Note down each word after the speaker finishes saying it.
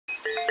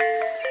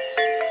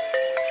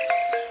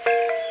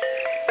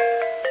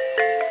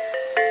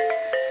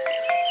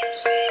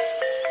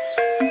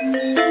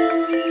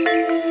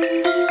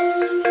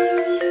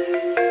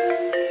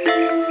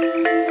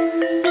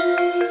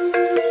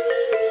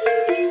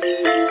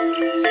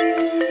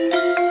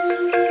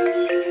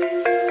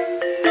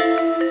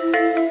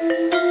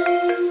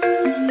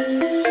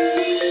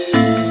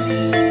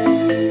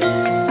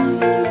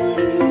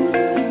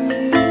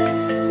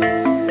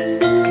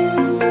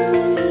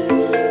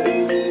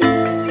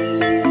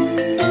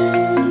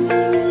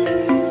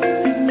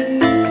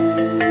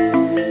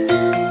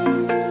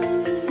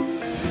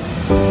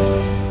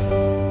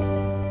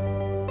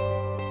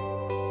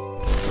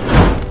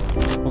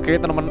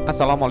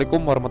Assalamualaikum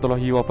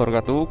warahmatullahi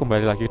wabarakatuh.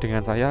 Kembali lagi dengan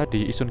saya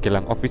di Isun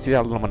Gelang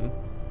Official, teman.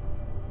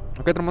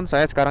 Oke, teman,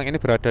 saya sekarang ini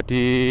berada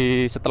di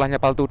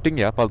setelahnya Paltuding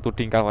ya,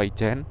 Paltuding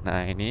Kawaijen.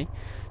 Nah, ini.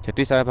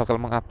 Jadi saya bakal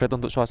mengupdate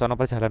untuk suasana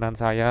perjalanan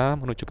saya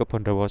menuju ke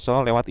Bondowoso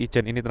lewat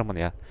Ijen ini, teman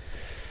ya.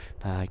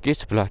 Nah, ini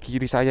sebelah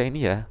kiri saya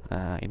ini ya.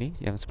 Nah, ini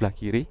yang sebelah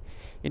kiri.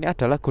 Ini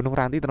adalah Gunung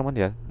Ranti, teman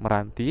ya.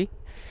 Meranti.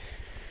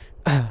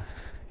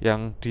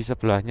 Yang di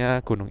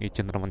sebelahnya Gunung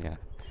Ijen, teman ya.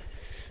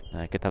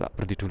 Nah, kita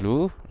berhenti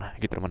dulu. Nah,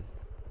 gitu, teman.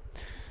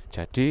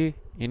 Jadi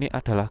ini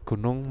adalah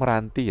Gunung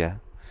Meranti ya.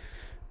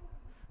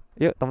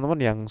 Yuk teman-teman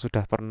yang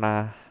sudah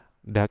pernah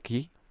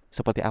mendaki,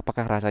 seperti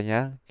apakah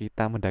rasanya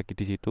kita mendaki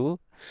di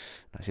situ?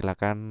 Nah,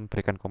 silakan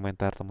berikan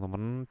komentar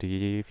teman-teman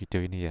di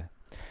video ini ya.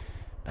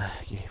 Nah,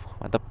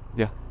 mantap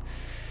ya.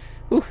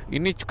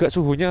 Ini juga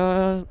suhunya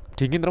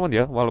dingin teman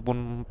ya.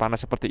 Walaupun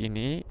panas seperti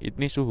ini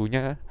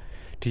suhunya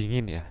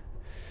dingin ya.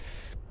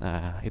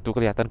 Nah, itu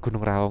kelihatan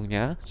Gunung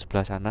Raungnya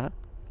sebelah sana.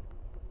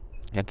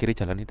 Yang kiri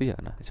jalan itu ya.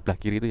 Nah, sebelah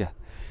kiri itu ya.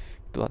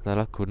 Itu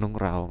adalah Gunung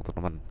Raung,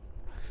 teman-teman.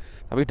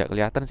 Tapi tidak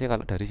kelihatan sih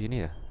kalau dari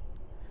sini ya.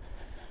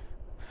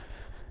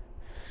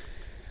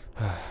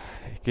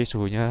 Ini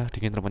suhunya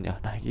dingin, teman ya.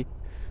 Nah, ini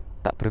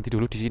tak berhenti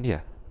dulu di sini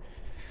ya.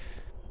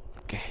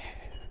 Oke.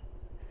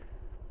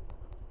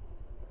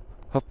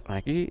 Hop,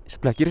 nah ini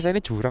sebelah kiri saya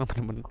ini jurang,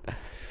 teman-teman.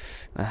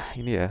 Nah,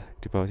 ini ya,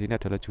 di bawah sini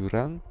adalah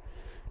jurang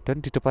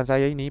dan di depan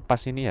saya ini pas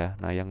ini ya.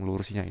 Nah, yang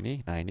lurusnya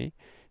ini, nah ini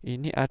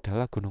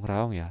adalah Gunung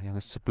Raung ya.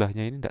 Yang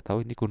sebelahnya ini tidak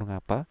tahu ini gunung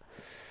apa.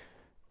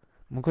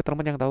 Mungkin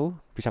teman yang tahu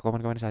bisa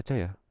komen-komen saja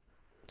ya.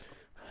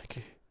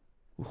 Oke.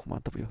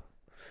 Mantap ya.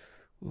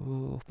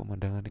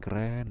 Pemandangan ini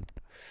keren.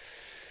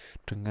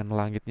 Dengan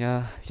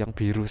langitnya yang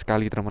biru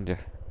sekali, teman ya.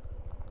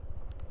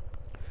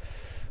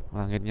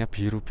 Langitnya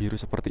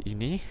biru-biru seperti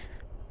ini.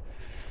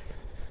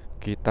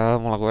 Kita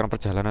melakukan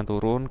perjalanan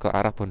turun ke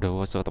arah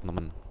Bondowoso,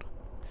 teman-teman.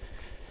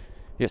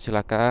 Ya,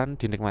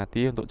 silakan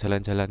dinikmati untuk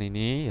jalan-jalan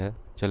ini ya.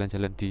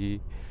 Jalan-jalan di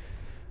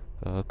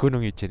Gunung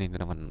Ijen ini,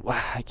 teman.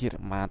 Wah, ini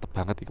mantep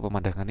banget ini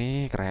pemandangan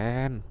nih,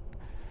 keren.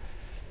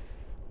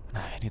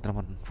 Nah, ini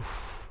teman.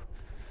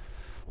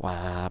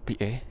 Wah, api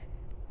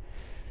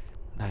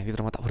Nah, ini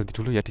teman, tak berhenti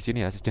dulu ya di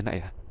sini ya sejenak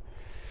ya.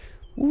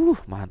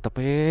 Mantep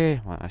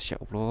Masya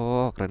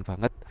Allah, keren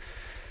banget.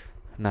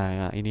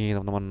 Nah, ini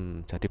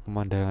teman-teman, jadi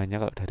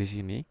pemandangannya kalau dari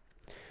sini.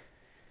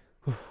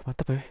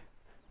 Mantep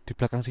di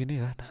belakang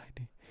sini ya. Nah,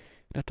 ini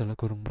adalah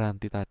Gunung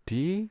Meranti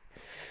tadi.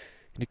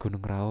 Ini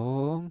Gunung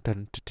Raung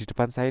dan di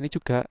depan saya ini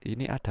juga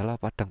ini adalah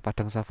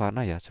padang-padang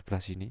savana ya sebelah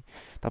sini.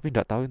 Tapi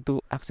tidak tahu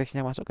itu aksesnya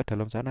masuk ke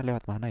dalam sana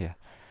lewat mana ya.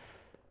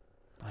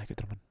 Nah,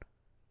 gitu teman.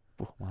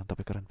 Mantap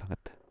ya, keren banget.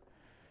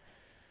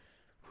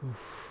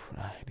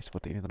 Nah, ini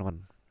seperti ini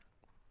teman.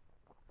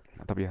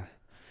 Mantap ya.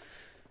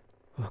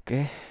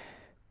 Oke.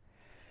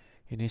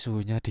 Ini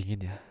suhunya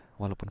dingin ya.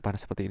 Walaupun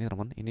panas seperti ini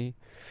teman, ini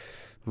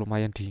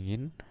lumayan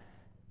dingin.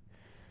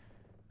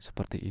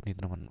 Seperti ini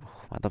teman.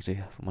 Mantap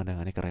sih ya,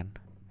 pemandangannya keren.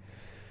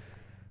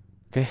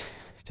 Oke,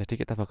 jadi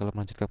kita bakal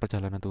melanjutkan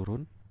perjalanan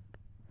turun.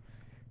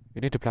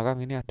 Ini di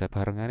belakang ini ada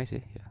barengannya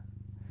sih ya.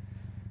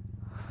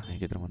 Nah,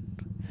 gitu teman.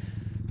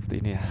 Seperti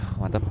ini ya,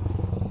 mantap.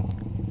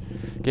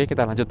 Oke,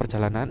 kita lanjut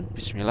perjalanan.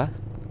 Bismillah.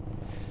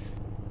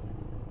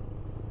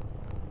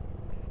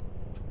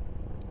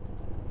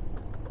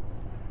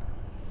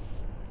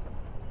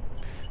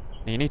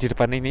 Ini di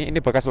depan ini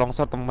bekas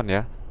longsor teman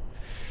ya.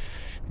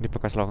 Ini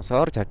bekas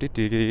longsor, jadi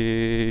di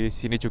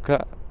sini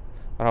juga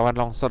rawan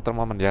longsor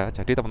teman-teman ya.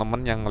 Jadi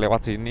teman-teman yang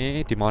lewat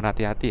sini dimohon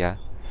hati-hati ya.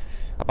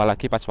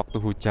 Apalagi pas waktu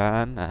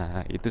hujan,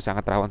 nah itu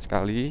sangat rawan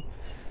sekali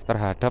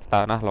terhadap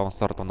tanah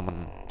longsor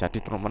teman-teman.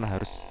 Jadi teman-teman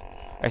harus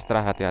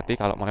ekstra hati-hati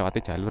kalau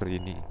melewati jalur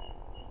ini.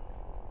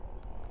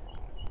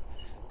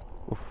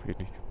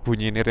 Ini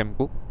bunyi ini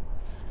remku.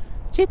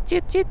 Cit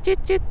cit cit cit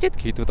cit cit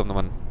gitu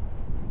teman-teman.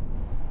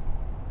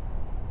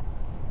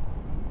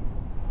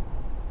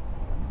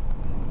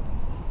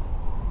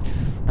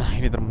 Nah,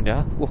 ini teman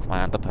ya.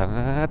 Mantap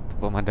banget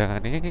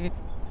pemandangan ini.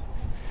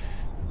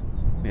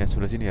 Lihat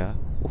sebelah sini ya.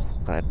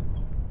 Keren.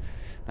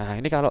 Nah,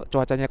 ini kalau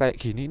cuacanya kayak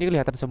gini, ini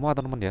kelihatan semua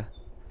teman-teman ya.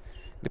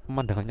 Ini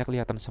pemandangannya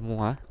kelihatan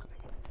semua.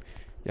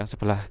 Yang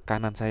sebelah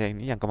kanan saya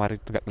ini, yang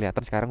kemarin nggak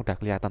kelihatan, sekarang udah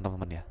kelihatan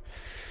teman-teman ya.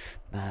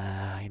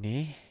 Nah,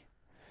 ini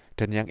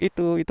dan yang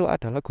itu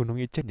adalah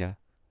Gunung Ijen ya.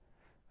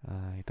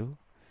 Nah, itu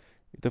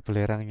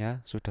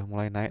belerangnya sudah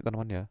mulai naik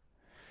teman-teman ya.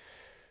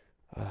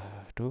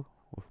 Aduh,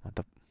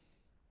 mantap,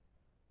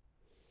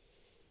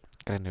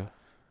 keren ya.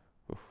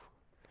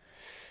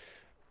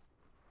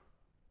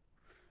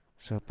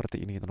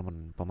 Seperti ini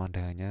teman-teman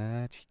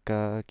pemandangannya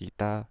jika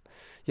kita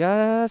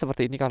ya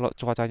seperti ini. Kalau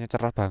cuacanya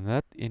cerah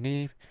banget,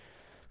 ini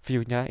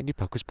view-nya ini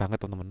bagus banget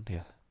teman-teman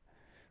ya.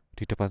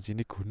 Di depan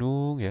sini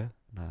gunung ya.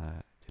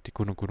 Nah, jadi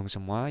gunung-gunung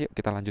semua. Yuk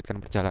kita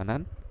lanjutkan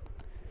perjalanan.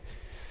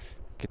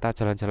 Kita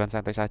jalan-jalan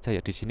santai saja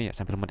ya di sini ya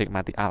sambil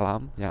menikmati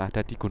alam yang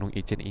ada di Gunung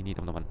Ijen ini,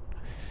 teman-teman.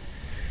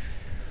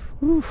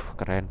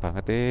 Keren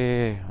banget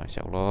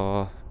Masya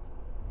Allah.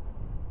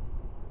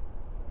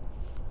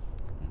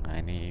 Nah,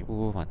 ini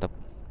mantap.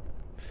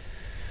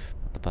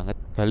 mantep banget.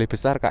 Balai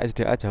Besar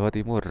KSDA Jawa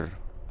Timur.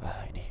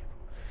 Wah, ini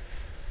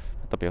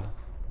mantep ya.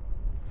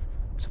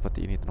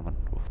 Seperti ini teman-teman.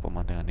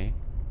 Pemandangannya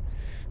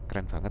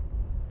keren banget.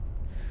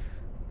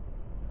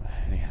 Wah,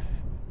 ini ya.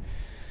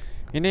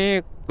 Ini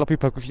lebih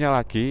bagusnya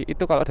lagi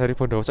itu kalau dari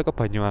Bondowoso ke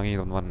Banyuwangi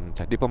teman-teman.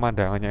 Jadi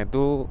pemandangannya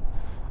itu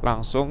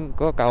langsung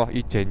ke kawah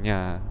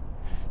ijennya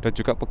dan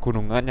juga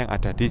pegunungan yang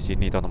ada di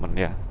sini teman-teman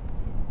ya.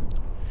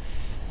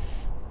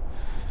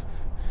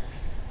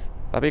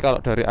 Tapi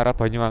kalau dari arah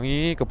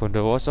Banyuwangi ke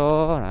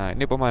Bondowoso, nah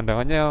ini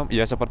pemandangannya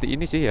ya seperti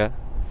ini sih ya.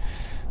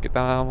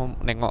 Kita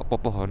nengok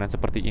pepohonan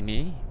seperti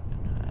ini.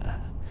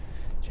 Nah,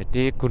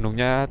 jadi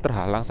gunungnya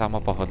terhalang sama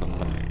pohon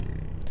teman-teman.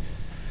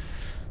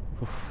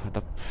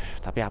 Mantap.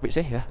 Tapi apik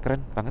sih ya,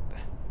 keren banget.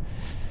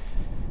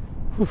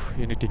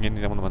 Ini dingin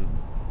nih teman-teman.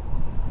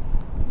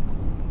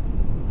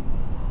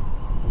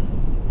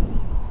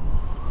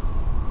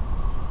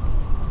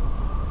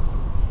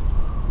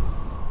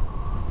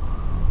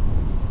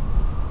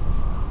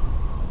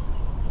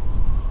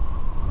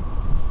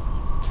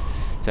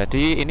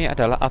 Jadi ini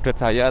adalah update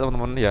saya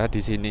teman-teman ya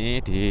di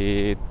sini di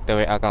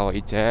TWA Kawah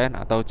Ijen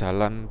atau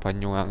Jalan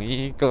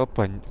Banyuwangi ke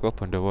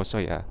Bondowoso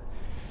ya.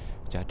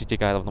 Jadi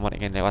jika teman-teman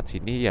ingin lewat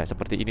sini ya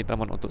seperti ini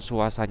teman untuk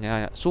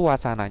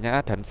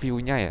suasananya dan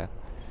view-nya ya.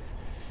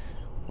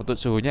 Untuk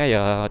suhunya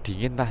ya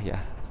dingin lah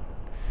ya.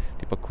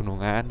 Di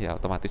pegunungan ya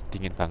otomatis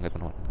dingin banget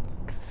teman-teman.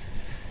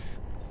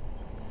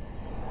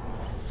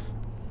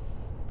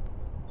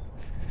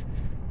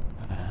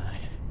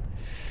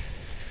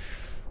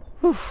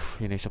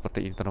 Ini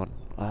seperti ini teman-teman.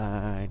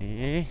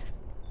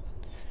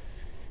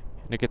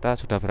 Ini kita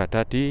sudah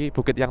berada di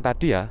bukit yang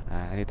tadi ya.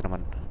 Nah, ini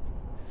teman.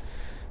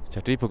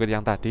 Jadi bukit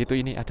yang tadi itu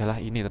ini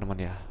adalah ini teman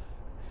ya.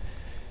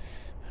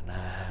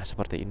 Nah,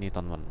 seperti ini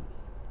teman.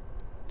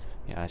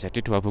 Ya,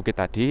 jadi dua bukit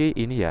tadi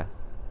ini ya.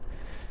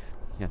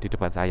 Yang di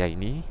depan saya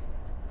ini.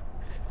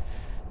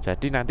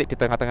 Jadi nanti di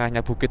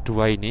tengah-tengahnya bukit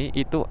dua ini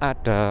itu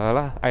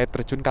adalah air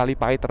terjun Kali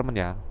Pahit teman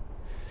ya.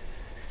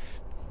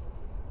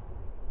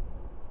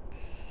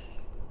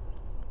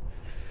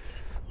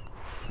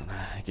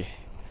 Nah, oke.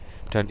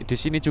 Dan di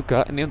sini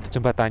juga ini untuk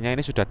jembatannya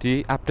ini sudah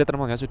diupdate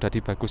teman ya, sudah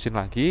dibagusin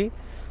lagi,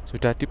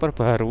 sudah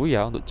diperbarui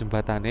ya untuk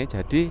jembatannya.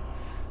 Jadi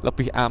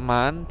lebih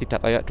aman,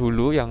 tidak kayak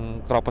dulu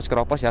yang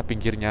keropos-keropos ya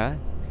pinggirnya.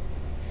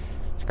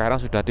 Sekarang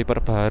sudah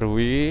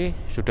diperbarui,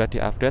 sudah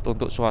diupdate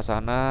untuk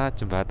suasana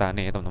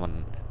jembatannya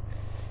teman-teman.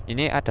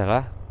 Ini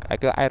adalah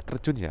ke air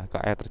terjun ya,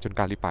 ke air terjun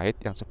Kali Pahit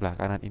yang sebelah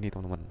kanan ini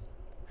teman-teman.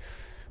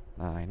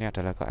 Nah, ini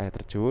adalah ke air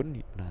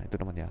terjun. Nah, itu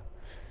teman ya.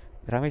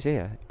 Ramai sih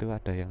ya, itu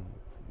ada yang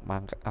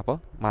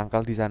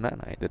mangkal di sana.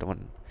 Nah, itu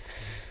teman.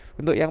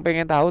 Untuk yang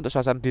pengen tahu untuk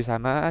suasana di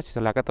sana,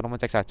 silakan teman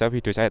cek saja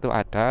video saya itu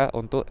ada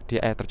untuk di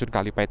air terjun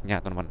Kali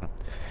Pahitnya teman.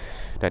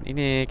 Dan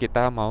ini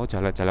kita mau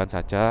jalan-jalan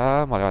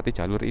saja melewati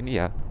jalur ini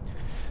ya,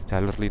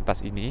 jalur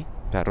lintas ini,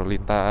 jalur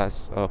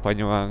lintas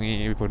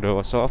Banyuwangi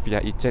Bondowoso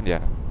via Ijen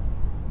ya.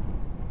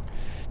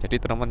 Jadi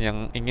teman-teman yang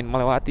ingin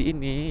melewati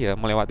ini ya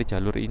melewati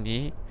jalur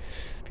ini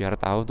biar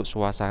tahu untuk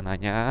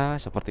suasananya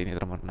seperti ini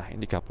teman. Nah,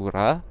 ini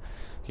Gapura.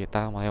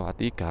 Kita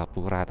melewati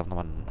Gapura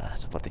teman-teman. Nah,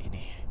 seperti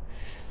ini.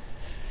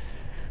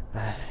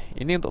 Nah,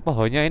 ini untuk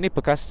pohonnya ini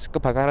bekas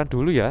kebakaran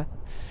dulu ya.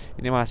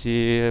 Ini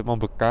masih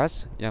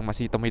membekas, yang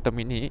masih hitam-hitam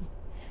ini.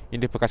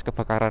 Ini bekas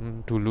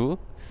kebakaran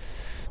dulu.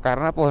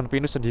 Karena pohon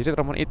pinus sendiri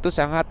teman itu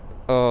sangat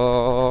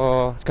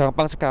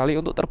gampang sekali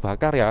untuk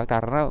terbakar ya,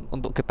 karena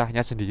untuk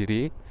getahnya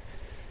sendiri.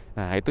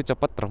 Nah, itu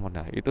cepat teman.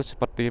 Nah, itu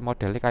seperti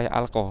modelnya kayak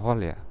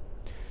alkohol ya.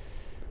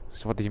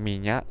 Seperti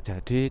minyak,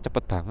 jadi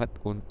cepat banget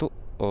untuk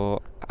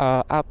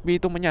api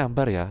itu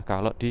menyambar ya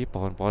kalau di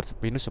pohon-pohon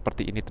pinus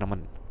seperti ini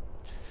teman.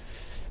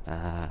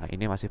 Nah,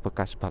 ini masih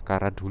bekas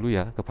bakaran dulu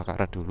ya,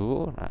 kebakaran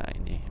dulu. Nah,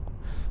 ini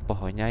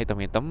pohonnya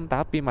hitam-hitam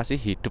tapi masih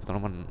hidup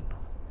teman.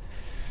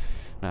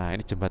 Nah,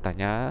 ini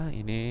jembatannya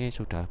ini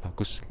sudah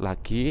bagus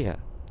lagi ya,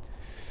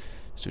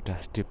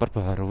 sudah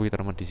diperbarui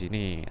teman di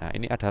sini. Nah,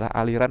 ini adalah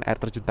aliran air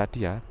terjun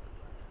tadi ya.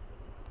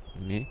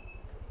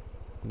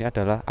 Ini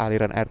adalah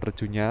aliran air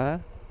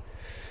terjunnya.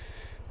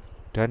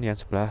 Dan yang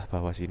sebelah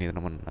bawah sini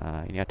teman.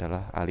 Nah, ini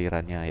adalah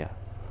alirannya ya.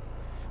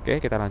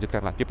 Oke, kita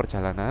lanjutkan lagi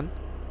perjalanan.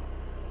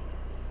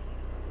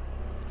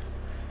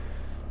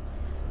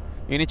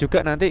 Ini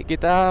juga nanti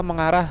kita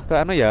mengarah ke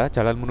ya,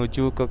 jalan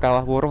menuju ke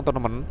Kawah Wurung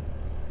teman.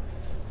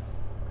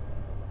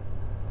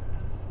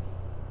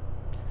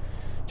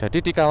 Jadi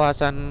di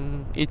kawasan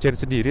Ijen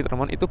sendiri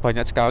teman itu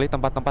banyak sekali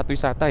tempat-tempat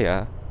wisata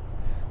ya.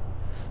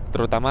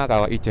 Terutama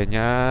Kawah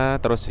Ijennya,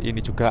 terus ini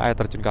juga air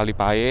terjun Kali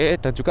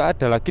Pahit, dan juga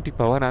ada lagi di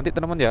bawah nanti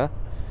teman ya.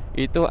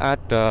 Itu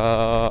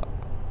ada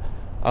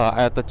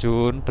air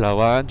terjun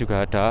Belawan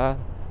juga ada.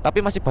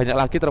 Tapi masih banyak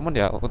lagi teman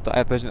ya untuk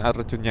air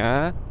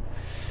terjunnya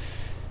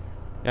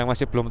yang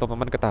masih belum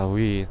teman-teman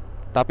ketahui.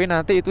 Tapi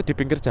nanti itu di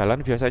pinggir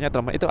jalan biasanya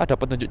teman itu ada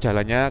petunjuk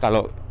jalannya.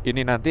 Kalau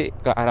ini nanti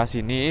ke arah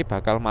sini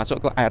bakal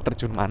masuk ke air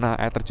terjun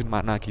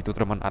mana gitu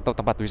teman, atau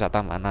tempat wisata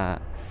mana.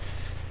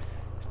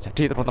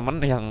 Jadi teman-teman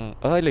yang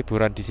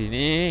liburan di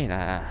sini,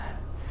 nah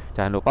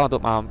jangan lupa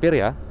untuk mampir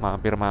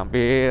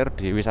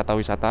di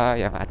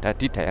wisata-wisata yang ada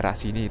di daerah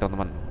sini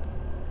teman-teman.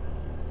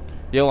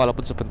 Ya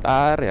walaupun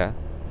sebentar ya,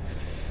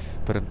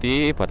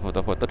 berhenti buat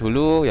foto-foto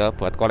dulu ya,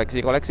 buat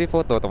koleksi-koleksi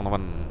foto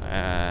teman-teman.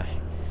 Nah,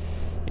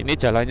 ini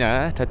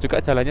jalannya, dan juga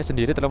jalannya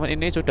sendiri teman-teman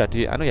ini sudah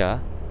di anu ya,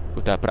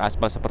 udah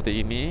beraspal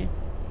seperti ini.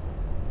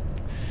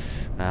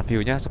 Nah,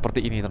 view-nya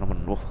seperti ini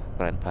teman-teman. Wah,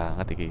 keren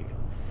banget ini.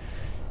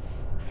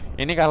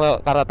 Ini kalau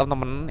kata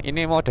teman-teman,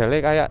 ini modelnya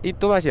kayak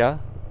itu Mas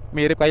ya.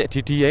 Mirip kayak di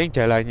Dieng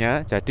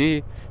jalannya.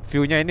 Jadi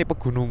view-nya ini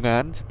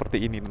pegunungan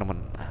seperti ini teman-teman.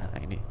 Nah,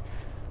 ini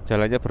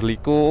jalannya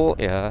berliku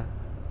ya.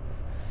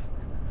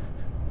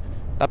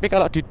 Tapi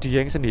kalau di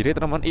Dieng sendiri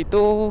teman-teman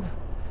itu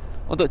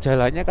untuk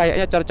jalannya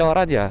kayaknya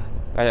cor-coran ya,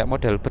 kayak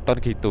model beton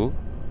gitu,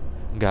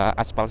 nggak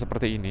aspal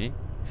seperti ini.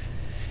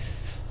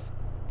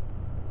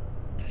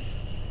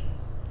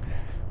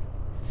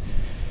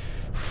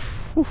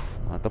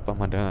 Mantap,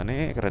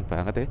 pemandangannya keren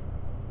banget ya.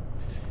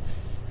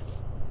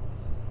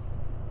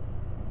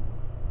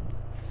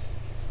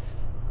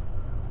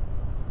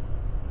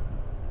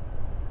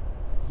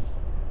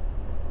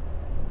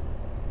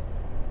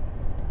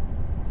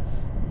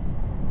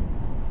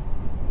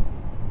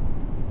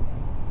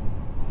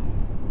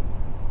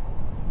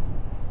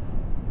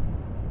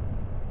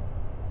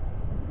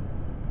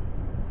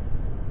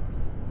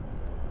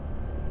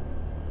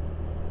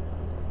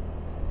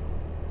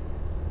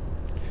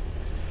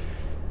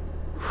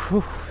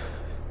 Huh.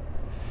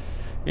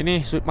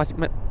 Ini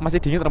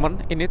masih dingin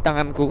teman. Ini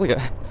tanganku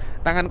ya,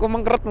 tanganku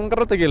mengkerut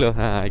mengkerut lagi loh.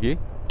 Nah, ini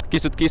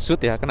kisut-kisut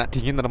ya, kena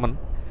dingin teman.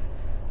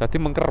 Tadi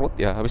mengkerut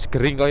ya, habis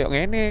kering koyok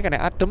ngene,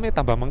 kena adem ya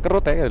tambah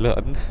mengkerut ya loh.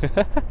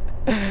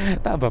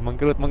 Tambah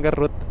mengkerut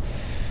mengkerut.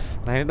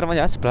 Nah ini teman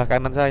ya, sebelah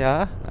kanan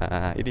saya.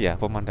 Nah ini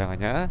ya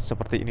pemandangannya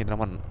seperti ini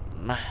teman.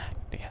 Nah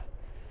ini ya,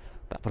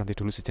 tak berhenti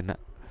dulu sejenak.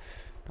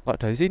 Kalau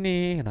dari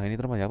sini, nah ini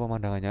teman ya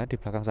pemandangannya di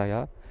belakang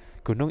saya,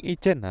 Gunung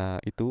Ijen.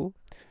 Nah itu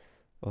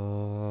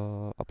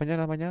apanya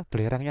namanya,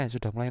 belerangnya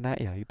sudah mulai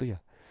naik ya, itu ya,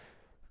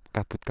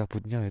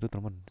 kabut-kabutnya itu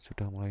teman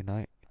sudah mulai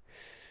naik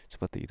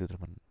seperti itu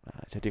teman.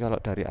 Nah, jadi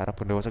kalau dari arah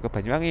Bondowoso ke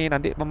Banyuwangi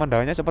nanti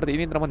pemandangannya seperti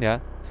ini teman ya.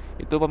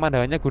 Itu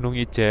pemandangannya Gunung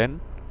Ijen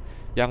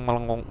yang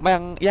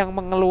yang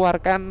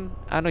mengeluarkan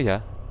anu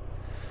ya,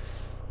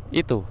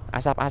 itu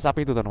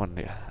asap-asap itu teman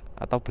ya,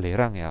 atau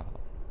belerang ya,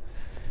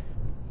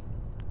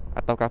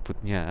 atau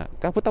kabutnya,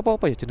 kabut apa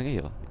apa ya jenenge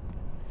ya,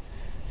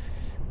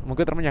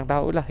 mungkin teman yang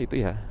tahu lah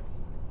itu ya.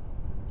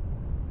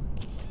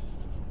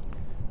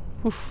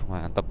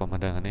 Mantap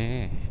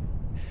pemandangannya.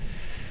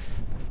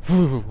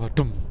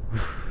 Waduh.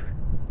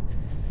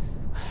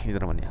 Itu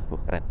teman ya,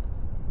 keren.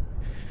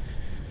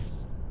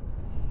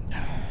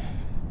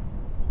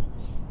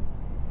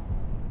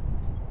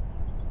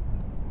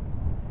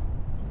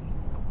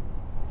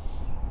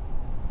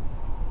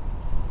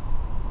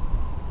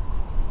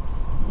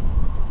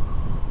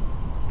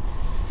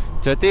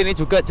 Jadi ini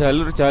juga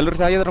jalur-jalur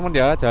saya teman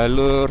ya,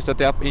 jalur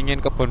setiap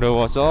ingin ke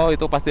Bondowoso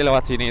itu pasti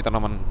lewat sini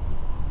teman-teman.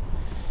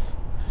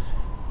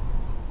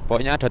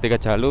 Pokoknya ada 3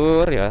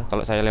 jalur ya.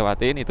 Kalau saya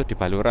lewatin itu di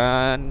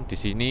Baluran, di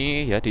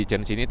sini ya, di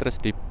Ijen sini, terus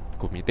di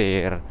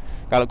Gumitir.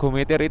 Kalau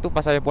Gumitir itu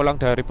pas saya pulang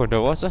dari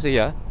Bondowoso sih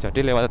ya,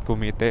 jadi lewat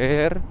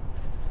Gumitir.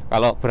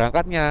 Kalau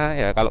berangkatnya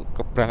ya, kalau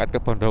berangkat ke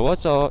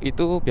Bondowoso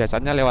itu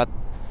biasanya lewat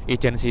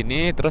Ijen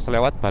sini, terus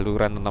lewat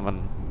Baluran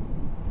teman-teman.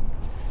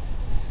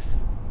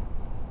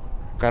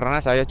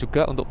 Karena saya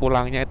juga untuk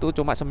pulangnya itu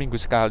cuma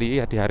seminggu sekali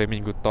ya, di hari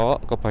Minggu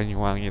tok ke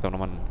Banyuwangi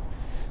teman-teman.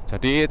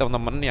 Jadi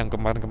teman-teman yang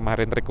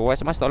kemarin-kemarin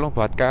request, Mas tolong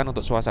buatkan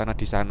untuk suasana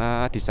di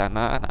sana, di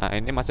sana. Nah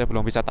ini masih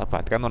belum bisa tak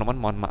buatkan teman-teman,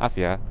 mohon maaf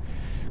ya.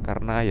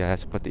 Karena ya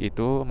seperti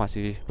itu,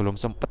 masih belum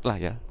sempet lah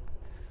ya.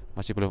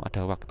 Masih belum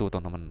ada waktu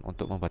teman-teman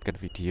untuk membuatkan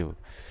video.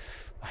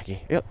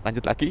 Oke, yuk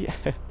lanjut lagi.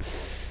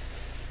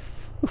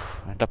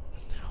 Mantap,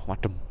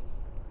 wadem.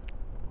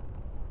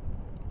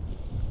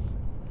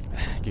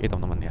 Oke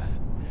teman-teman ya,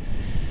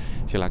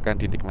 silakan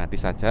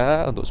dinikmati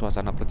saja untuk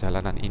suasana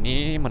perjalanan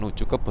ini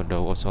menuju ke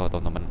Bondowoso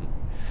teman-teman.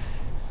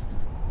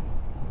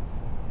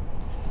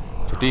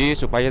 Jadi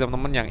supaya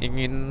teman-teman yang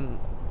ingin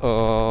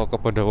ke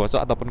Bondowoso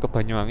ataupun ke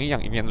Banyuwangi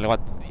yang ingin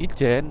lewat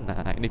Ijen,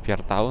 nah ini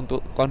biar tahu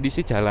untuk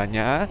kondisi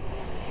jalannya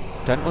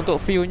dan untuk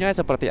view-nya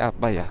seperti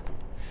apa ya.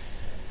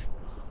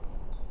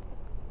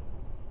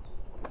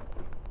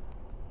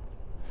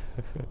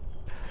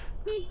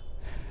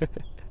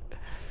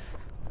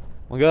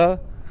 Monggo.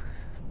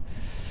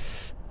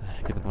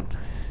 Gitu teman.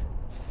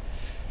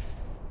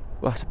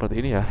 Wah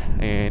seperti ini ya.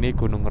 Ini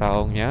Gunung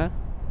Raungnya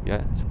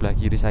ya, sebelah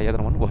kiri saya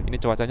teman. Wah ini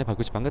cuacanya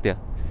bagus banget ya.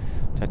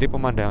 Jadi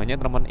pemandangannya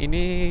teman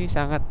ini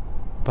sangat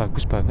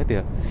bagus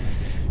banget ya.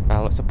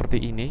 Kalau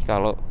seperti ini,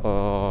 kalau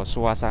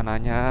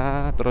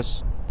suasananya,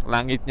 terus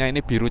langitnya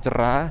ini biru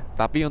cerah,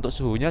 tapi untuk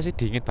suhunya sih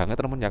dingin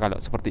banget teman ya kalau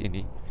seperti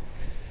ini.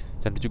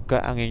 Dan juga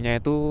anginnya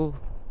itu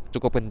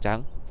cukup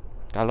kencang.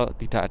 Kalau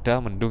tidak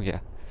ada mendung ya.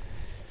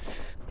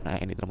 Nah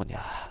ini teman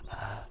ya.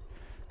 Nah,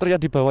 terus yang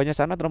di bawahnya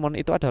sana teman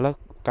itu adalah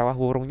kawah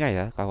wurungnya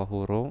ya, kawah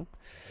wurung.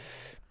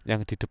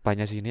 Yang di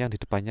depannya sini, yang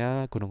di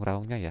depannya Gunung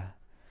Raungnya ya.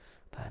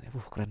 Nah ini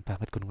keren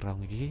banget Gunung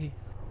Raung ini.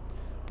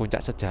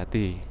 Puncak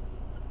sejati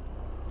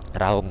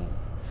Raung.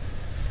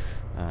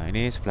 Nah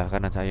ini sebelah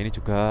kanan saya ini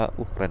juga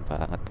keren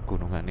banget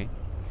pegunungan nih.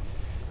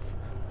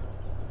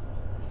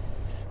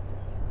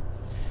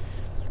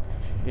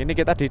 Ini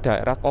kita di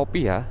daerah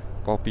kopi ya,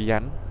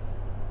 kopian.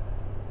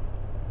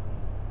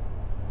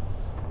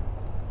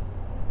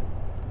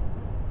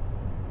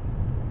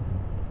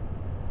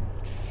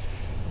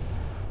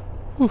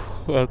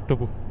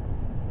 Aduh.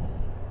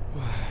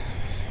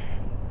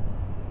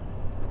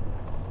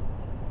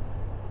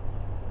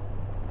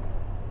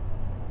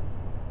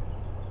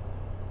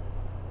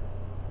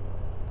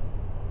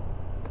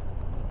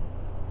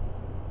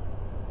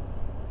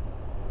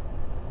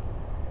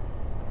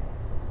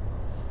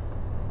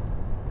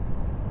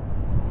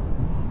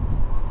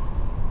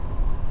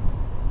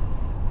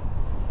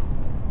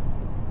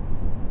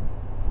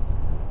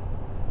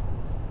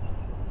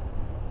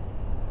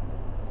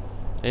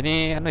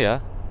 Ini anu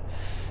ya,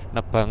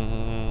 nebang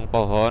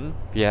pohon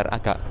biar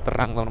agak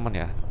terang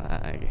teman-teman ya.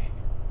 Nah, ini.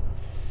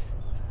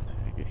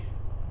 Ini.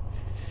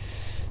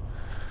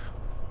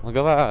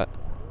 Monggo Pak.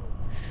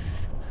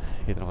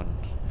 Gitu teman.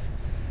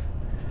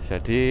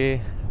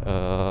 Jadi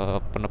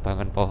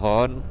penebangan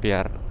pohon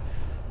biar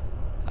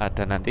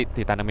ada nanti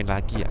ditanamin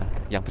lagi ya.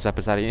 Yang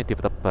besar-besar ini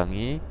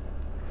ditebangi.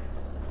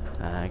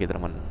 Nah, gitu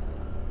teman.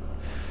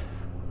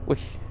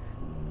 Wih.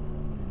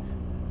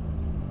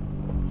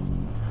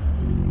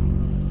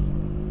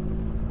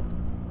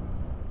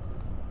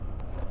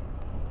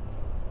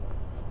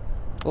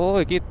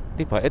 Oh, iki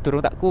tibake durung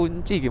tak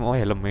kunci iki mau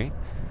helme.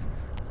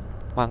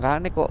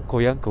 Makanya kok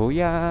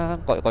goyang-goyang,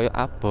 kok koyo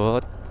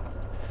abot.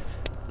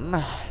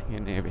 Nah,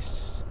 ini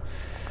wis.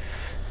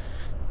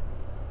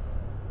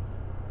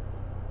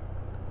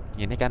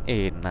 Ini kan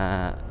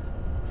enak.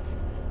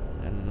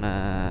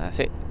 Nah,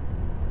 sik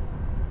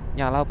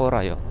nyala apa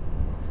ora ya?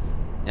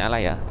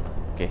 Nyala ya.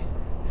 Oke.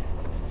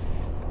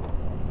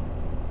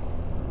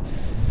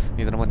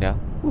 Ini teman ya.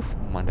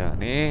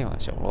 Pemandangannya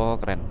Masya Allah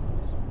keren.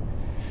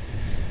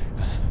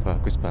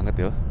 Bagus banget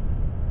ya.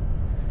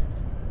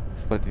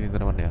 Seperti ini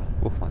teman ya.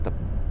 Mantap.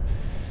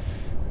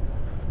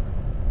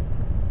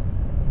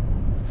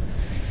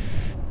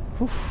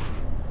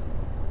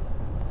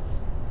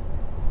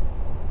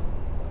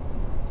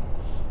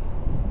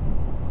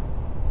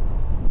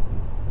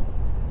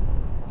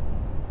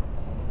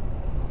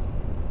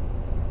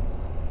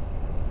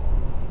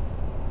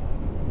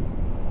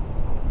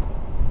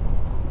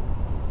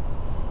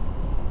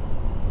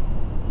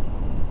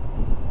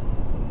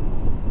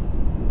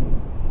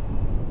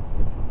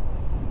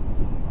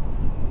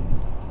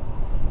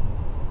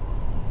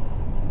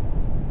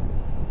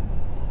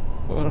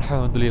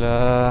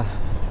 Alhamdulillah.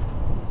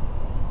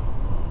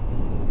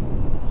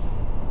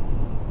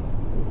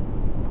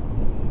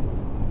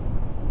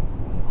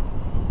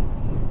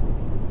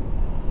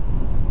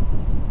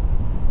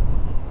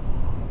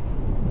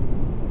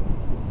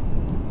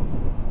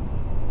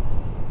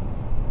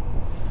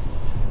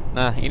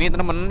 Nah, ini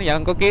teman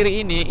yang ke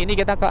kiri ini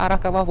kita ke arah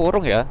Kawah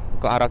Wurung ya,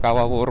 ke arah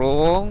Kawah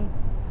Wurung.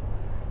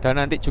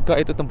 Dan nanti juga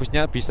itu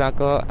tembusnya bisa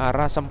ke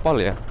arah Sempol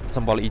ya,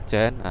 Sempol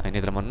Ijen. Nah,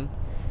 ini teman,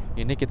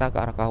 ini kita ke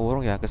arah Kawah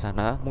Wurung ya, ke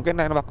sana. Mungkin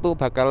lain waktu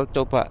bakal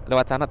coba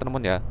lewat sana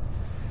teman ya.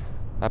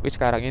 Tapi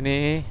sekarang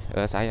ini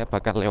saya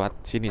bakal lewat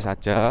sini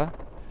saja.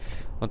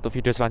 Untuk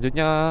video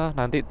selanjutnya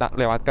nanti tak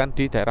lewatkan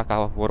di daerah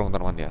Kawah Wurung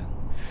teman ya.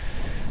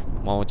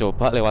 Mau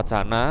coba lewat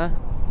sana.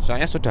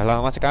 Soalnya sudah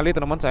lama sekali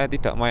teman saya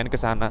tidak main ke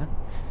sana.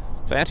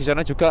 Soalnya di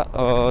sana juga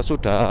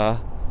sudah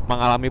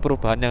mengalami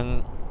perubahan yang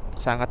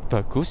sangat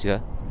bagus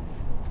ya.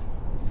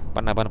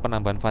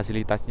 Penambahan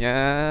fasilitasnya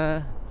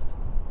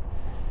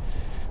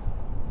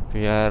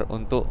biar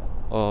untuk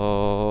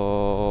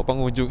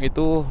pengunjung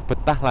itu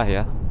betah lah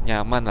ya,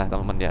 nyaman lah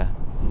teman-teman ya.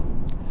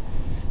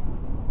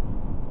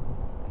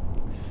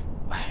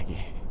 Wah,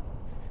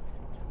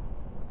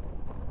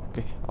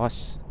 oke,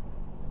 awas.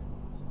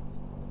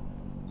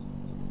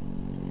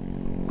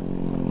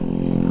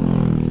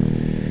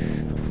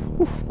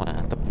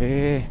 Mantep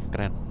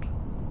keren.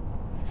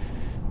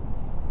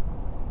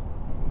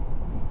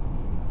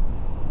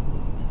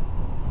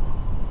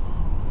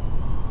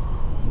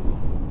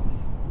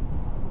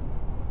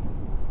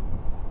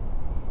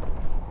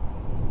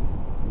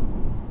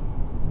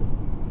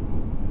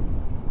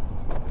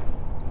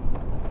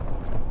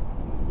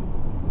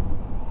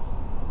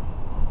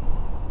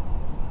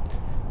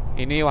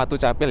 Ini Watu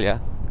Capil ya,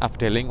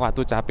 afdeling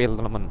Watu Capil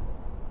teman-teman.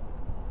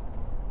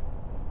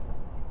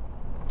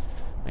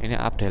 Nah, ini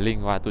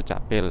afdeling Watu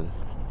Capil.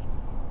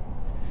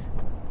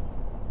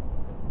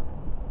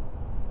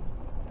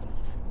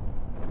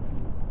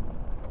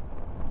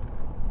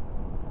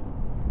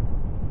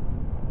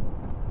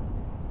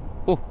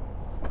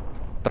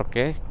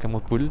 Truknya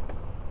kemubul.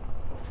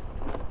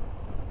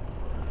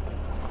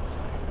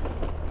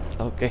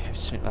 Oke,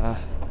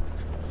 bismillah.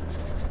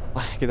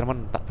 Wah, kita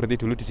teman tak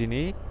berhenti dulu di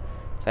sini.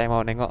 Saya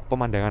mau nengok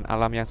pemandangan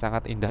alam yang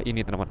sangat indah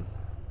ini, teman-teman.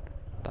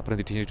 Tak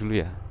berhenti di sini dulu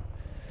ya.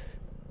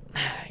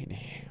 Nah,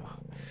 ini.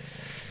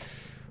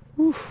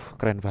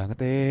 Keren banget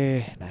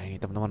Nah, ini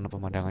teman-teman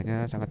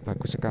pemandangannya sangat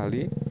bagus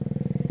sekali.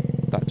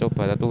 Tak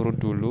coba turun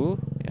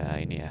dulu. Ya,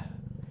 ini ya.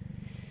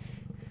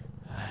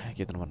 Nah,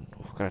 gitu teman.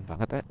 Keren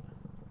banget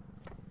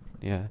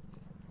ya.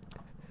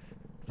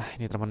 Nah,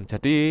 ini teman.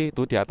 Jadi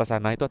itu di atas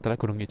sana itu adalah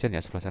Gunung Ijen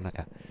ya, sebelah sana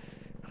ya.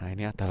 Nah,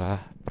 ini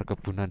adalah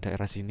perkebunan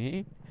daerah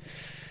sini.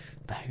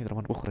 Nah, ini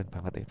teman, keren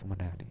banget ya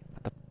pemandangan ini.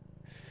 Mantap.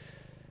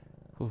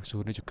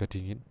 Suhunya juga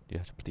dingin.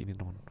 Ya, seperti ini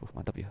teman.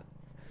 Mantap ya.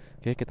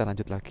 Oke, kita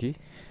lanjut lagi.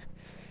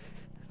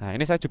 Nah,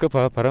 ini saya juga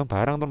bawa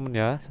barang-barang temen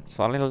ya.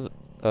 Soalnya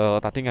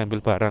tadi ngambil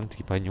barang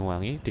di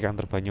Banyuwangi, di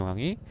kantor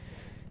Banyuwangi.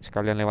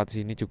 Sekalian lewat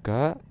sini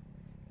juga.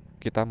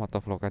 Kita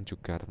motovlogan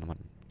juga,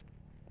 teman-teman.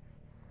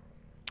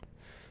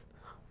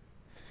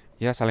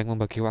 Ya, saling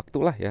membagi waktu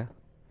lah ya.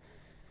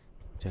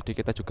 Jadi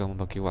kita juga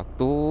membagi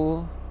waktu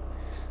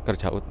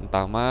kerja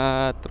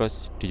utama,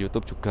 terus di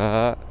YouTube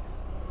juga.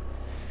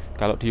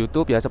 Kalau di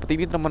YouTube ya seperti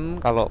ini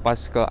temen, kalau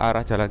pas ke arah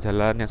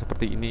jalan-jalan yang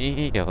seperti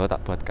ini ya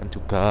tak buatkan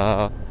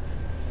juga,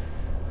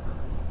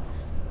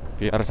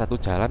 biar satu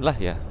jalan lah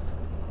ya.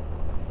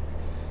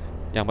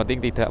 Yang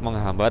penting tidak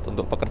menghambat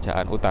untuk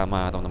pekerjaan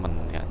utama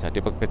teman-teman ya. Jadi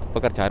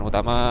pekerjaan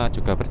utama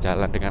juga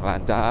berjalan dengan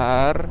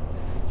lancar,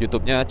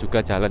 YouTube-nya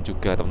juga jalan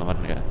juga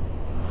teman-teman ya.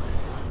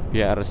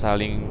 Biar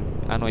saling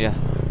ya,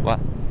 wah,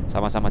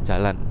 sama-sama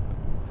jalan.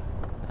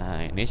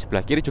 Nah, ini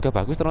sebelah kiri juga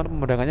bagus teman-teman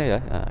pemandangannya ya.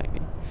 Nah,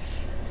 ini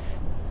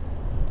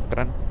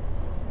keren.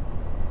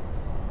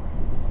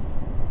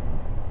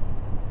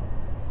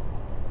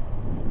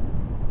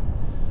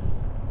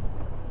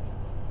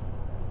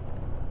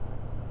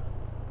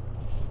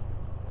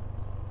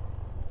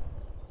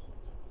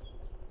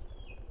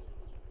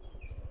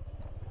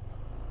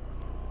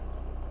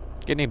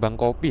 Ini bang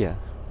kopi ya.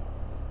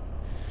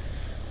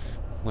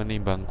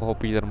 Menimbang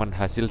kopi teman,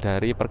 hasil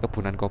dari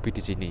perkebunan kopi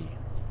di sini.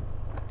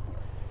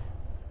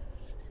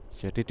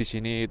 Jadi di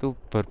sini itu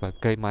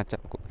berbagai macam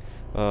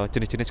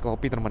jenis-jenis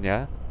kopi teman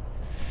ya.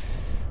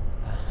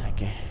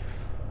 Oke.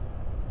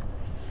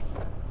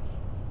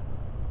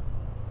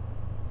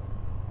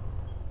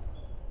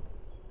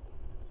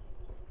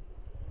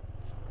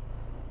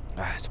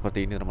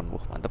 Seperti ini teman.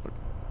 Mantap.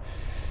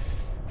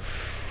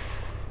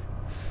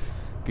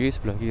 Oke,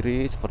 sebelah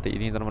kiri seperti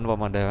ini teman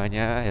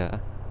pemandangannya ya.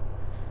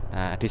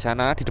 Nah, di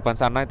sana, di depan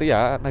sana itu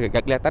ya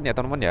nggak kelihatan ya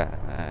teman-teman ya.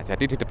 Nah,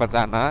 jadi di depan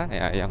sana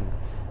ya yang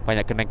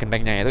banyak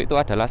genteng-gentengnya itu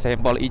adalah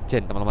sampel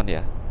ijen teman-teman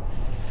ya.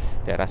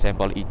 Daerah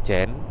sampel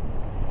ijen.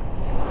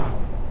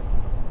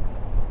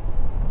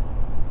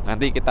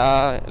 Nanti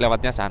kita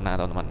lewatnya sana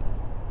teman-teman.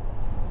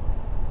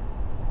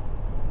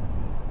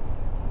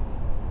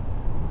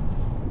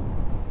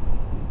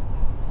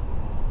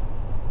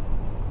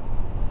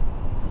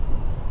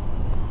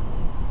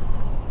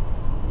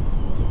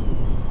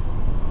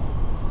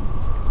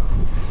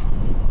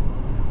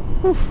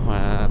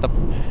 Mantep.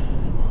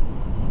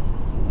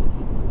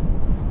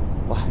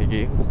 Wah,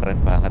 ini keren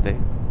banget ya.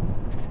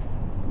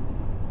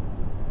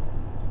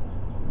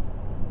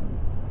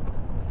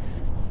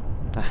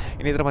 Nah,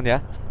 ini teman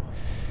ya.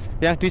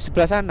 Yang di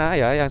sebelah sana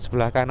ya, yang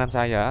sebelah kanan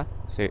saya.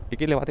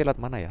 Ini lewat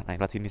mana ya? Nah,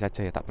 lewat sini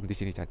saja ya, tak berhenti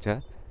sini saja.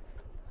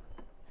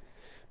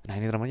 Nah,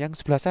 ini teman yang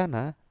sebelah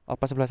sana,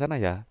 apa sebelah sana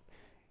ya?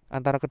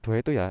 Antara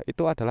kedua itu ya,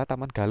 itu adalah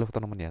Taman Galuh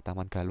teman-teman ya,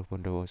 Taman Galuh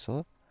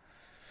Bondowoso.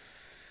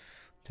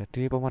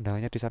 Jadi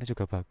pemandangannya di sana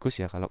juga bagus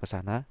ya kalau ke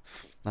sana.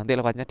 Nanti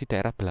lewatnya di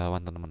daerah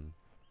Belawan teman-teman.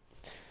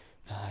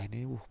 Nah,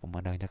 ini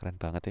pemandangannya keren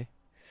banget ya.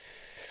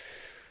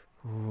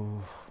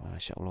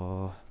 Masya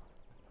Allah.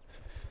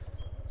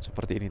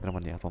 Seperti ini teman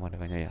ya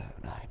pemandangannya ya.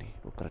 Nah, ini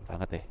keren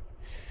banget ya.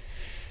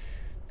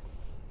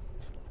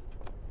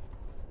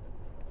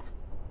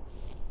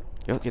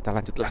 Yuk kita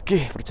lanjut lagi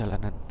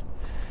perjalanan.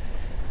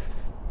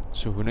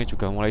 Suhunya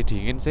juga mulai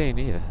dingin sih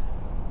ini ya.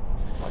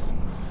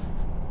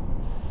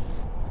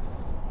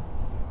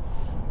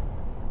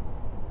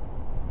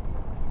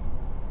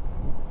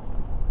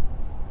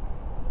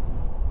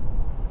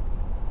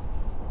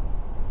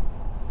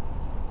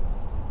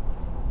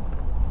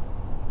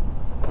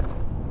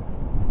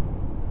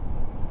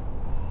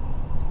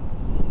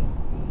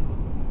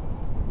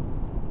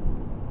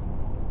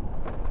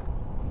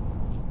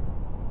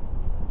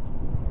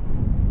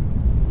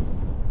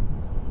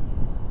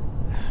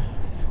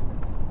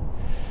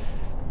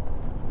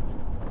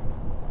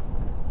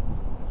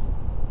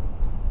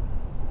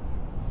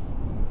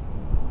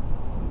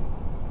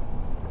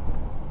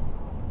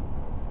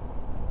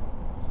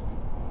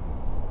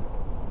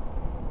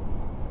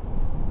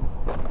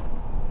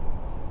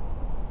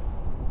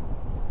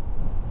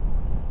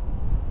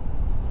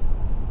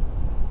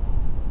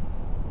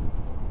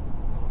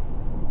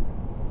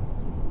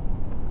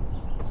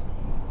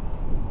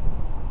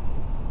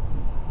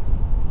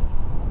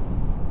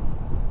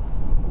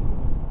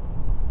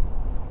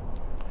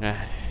 Nah,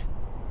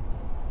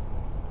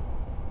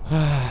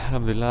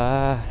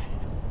 alhamdulillah.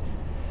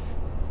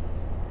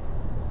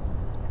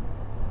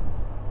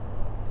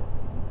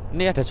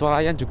 Ini ada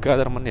swalayan juga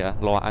teman ya,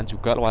 loaan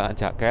juga, loaan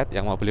jaket.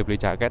 Yang mau beli-beli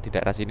jaket di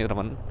daerah sini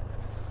teman.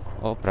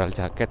 Oh, beral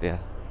jaket ya.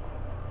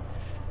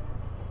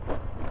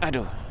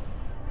 Aduh.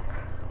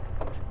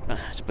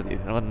 Nah, seperti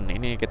itu teman.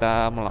 Ini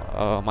kita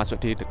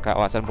masuk di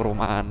kawasan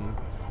perumahan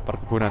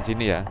perkebunan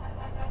sini ya.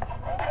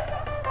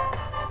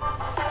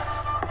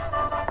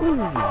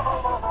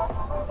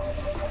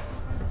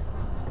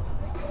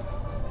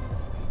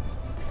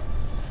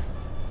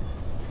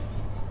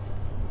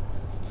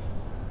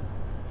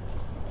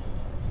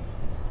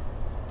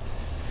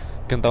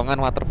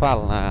 Gentongan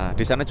Waterfall. Nah,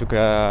 di sana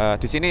juga,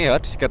 di sini ya,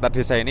 di sekitar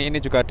desa ini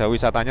juga ada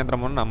wisatanya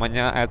teman-teman,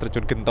 namanya air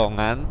terjun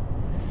Gentongan.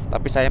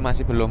 Tapi saya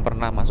masih belum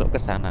pernah masuk ke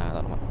sana,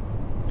 teman-teman.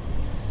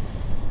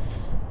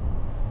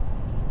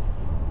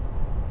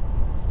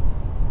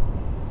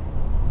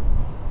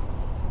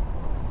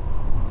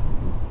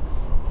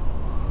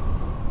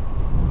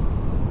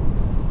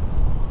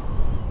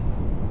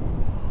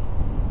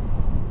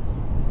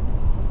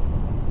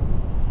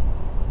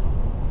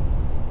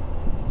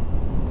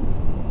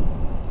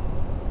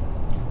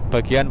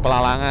 Bagian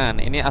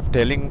pelalangan, ini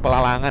afdeling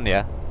pelalangan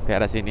ya,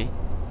 daerah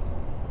sini.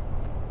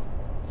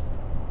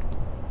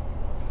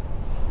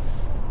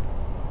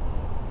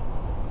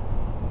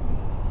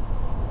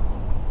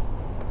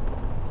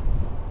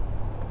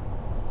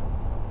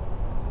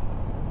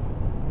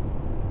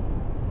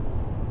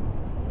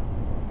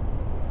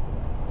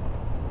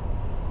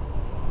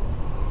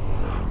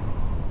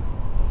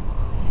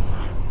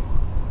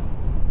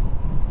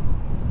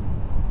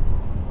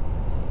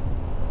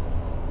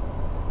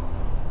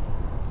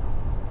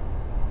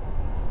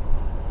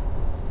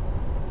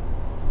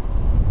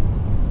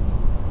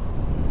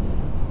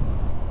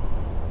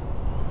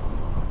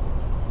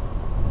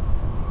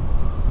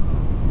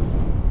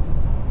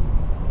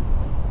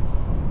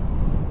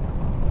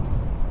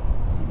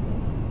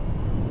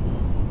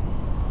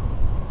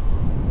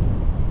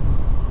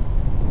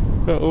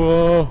 Ya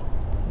Allah.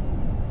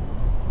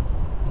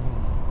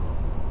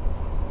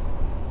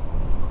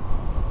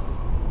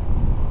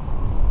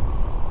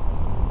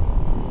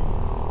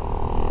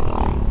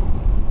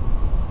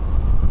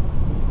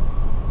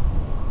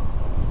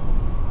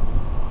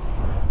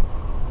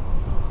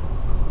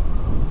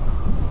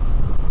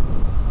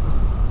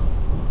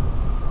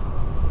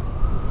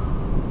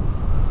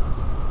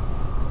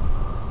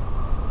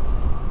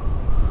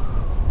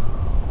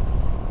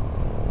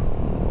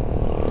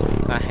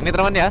 Nah, ini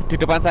teman ya, di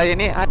depan saya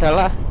ini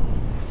adalah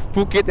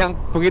bukit yang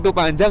begitu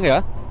panjang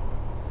ya.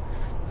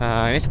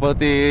 Nah, ini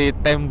seperti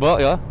tembok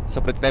ya,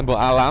 seperti tembok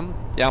alam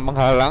yang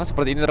menghalang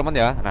seperti ini teman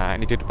ya. Nah,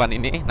 ini di depan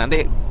ini,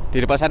 nanti di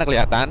depan sana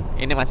kelihatan,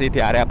 ini masih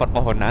di area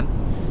perpohonan.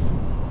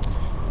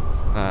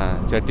 Nah,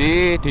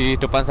 jadi di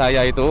depan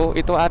saya itu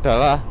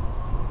adalah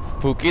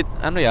bukit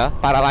anu ya,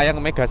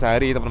 Paralayang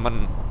Megasari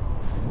teman-teman.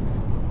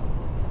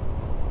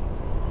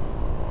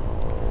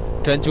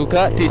 Dan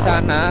juga di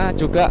sana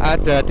juga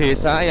ada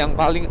desa yang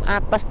paling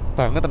atas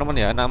banget teman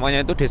ya,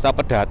 namanya itu Desa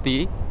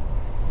Pedati.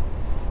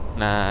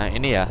 Nah,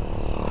 ini ya,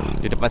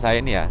 di depan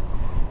saya ini ya.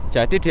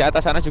 Jadi di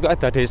atas sana juga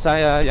ada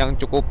desa ya yang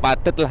cukup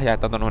padat lah ya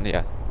teman-teman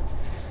ya.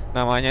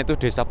 Namanya itu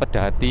Desa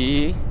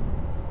Pedati.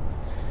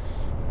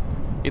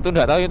 Itu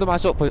enggak tahu itu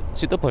masuk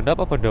situ Bondo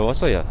apa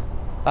Bondowoso ya.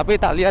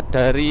 Tapi tak lihat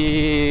dari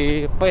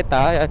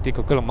peta ya di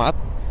Google Map,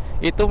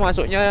 itu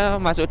masuk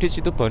di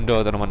situ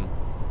Bondo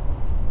teman-teman.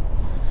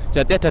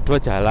 Jadi ada dua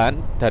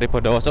jalan, dari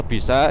Bondowoso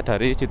bisa,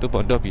 dari situ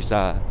Bondo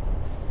bisa.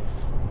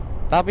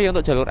 Tapi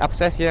untuk jalur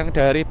akses yang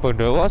dari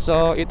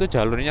Bondowoso itu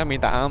jalurnya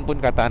minta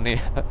ampun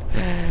katanya.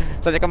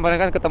 Saya kemarin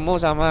kan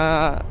ketemu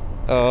sama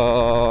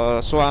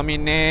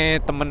suamine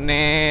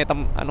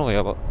anu ya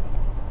kok,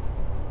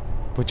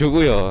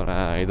 bojoku ya.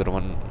 Nah itu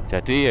teman.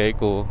 Jadi ya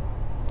itu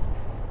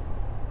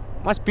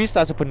Mas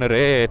bisa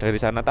sebenarnya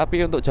dari sana,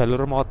 tapi untuk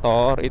jalur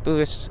motor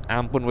itu wis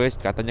ampun wis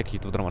katanya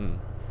gitu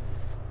teman.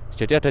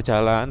 Jadi ada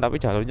jalan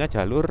tapi jalurnya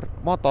jalur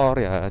motor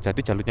ya.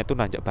 Jadi jalurnya itu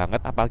nanjak banget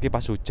apalagi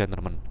pas hujan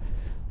teman.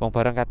 Wong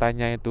barang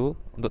katanya itu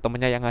untuk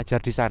temennya yang ngajar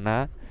di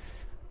sana,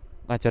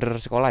 ngajar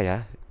sekolah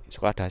ya,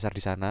 sekolah dasar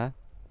di sana.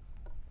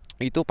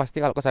 Itu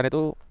pasti kalau ke sana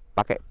itu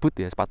pakai boot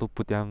ya, sepatu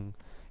boot yang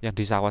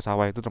di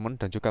sawah-sawah itu teman,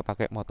 dan juga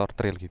pakai motor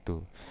trail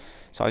gitu.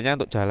 Soalnya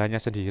untuk jalannya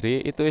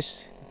sendiri itu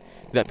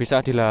tidak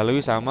bisa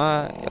dilalui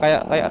sama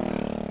kayak kayak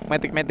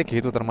metik-metik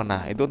gitu teman.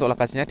 Nah, itu untuk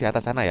lokasinya di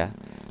atas sana ya.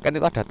 Kan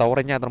itu ada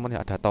towernya teman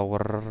ya, ada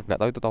tower, nggak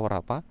tahu itu tower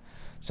apa.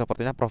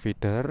 Sepertinya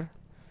provider.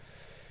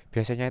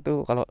 Biasanya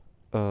itu kalau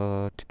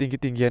di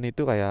tinggi-tinggian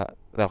itu kayak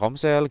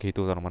Telkomsel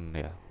gitu teman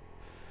ya.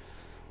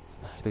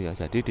 Nah, itu ya.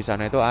 Jadi di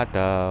sana itu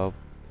ada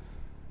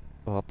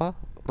apa?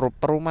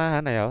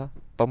 Perumahan ya,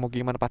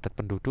 pemukiman padat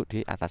penduduk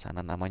di atas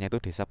sana, namanya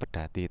itu Desa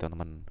Pedati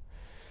teman-teman.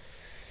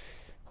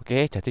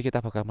 Oke, jadi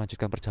kita bakal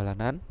melanjutkan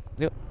perjalanan.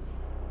 Yuk.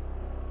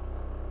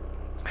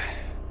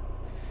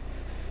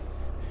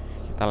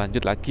 Kita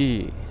lanjut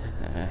lagi.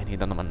 Nah, ini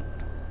teman-teman.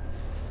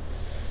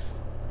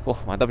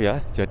 Wah, mantap ya.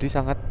 Jadi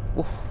sangat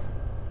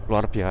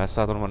luar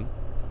biasa, teman-teman.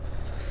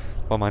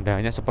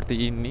 Pemandangannya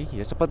seperti ini,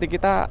 ya seperti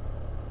kita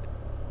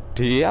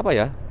di apa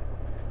ya?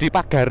 Di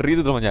pagari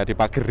itu teman ya, di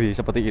pagari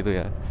seperti itu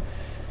ya.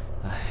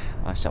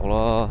 Masya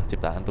Allah,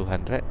 ciptaan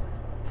Tuhan, Rek.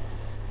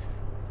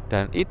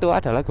 Dan itu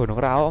adalah Gunung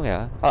Raung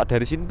ya. Kalau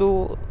dari sini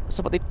tuh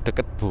seperti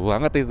deket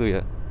banget itu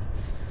ya.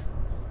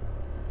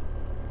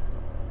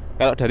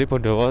 Kalau dari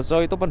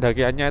Bondowoso itu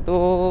pendakiannya itu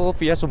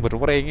via Sumber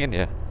Waringin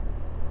ya.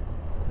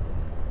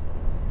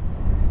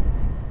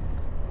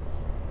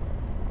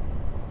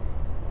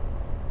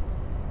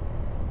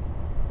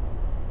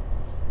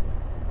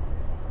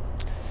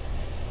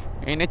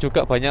 Ini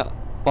juga banyak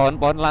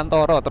pohon-pohon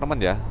lantoro teman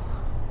ya.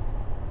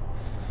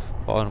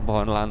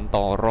 Pohon-pohon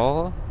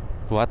lantoro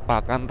buat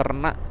pakan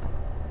ternak.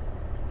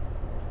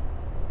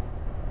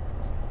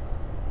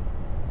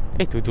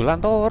 Dudu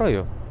lantoro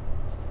yo.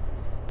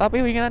 Tapi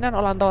winginan kan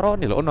lantoro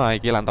nih lho. Oh, nah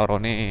iki lantoro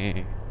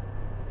nih.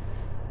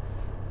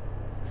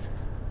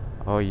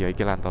 Oh iya iki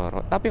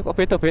lantoro. Tapi kok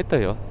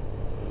beda-beda yo.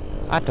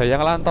 Ada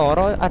yang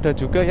lantoro, ada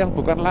juga yang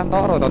bukan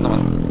lantoro,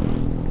 teman-teman.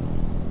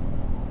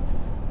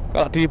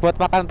 Kalau dibuat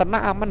pakan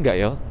ternak aman nggak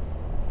yo?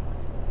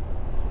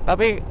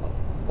 Tapi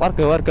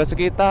warga-warga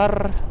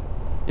sekitar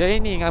ya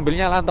ini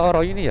ngambilnya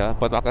lantoro ini ya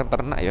buat pakan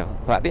ternak ya.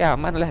 Berarti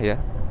aman lah ya.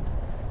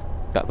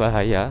 Nggak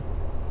bahaya.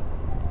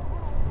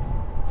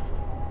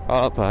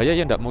 Kalau bahaya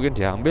ya nggak mungkin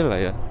diambil lah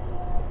ya.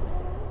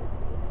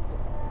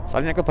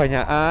 Soalnya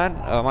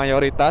kebanyakan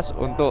mayoritas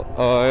untuk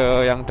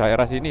yang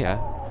daerah sini ya,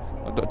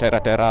 untuk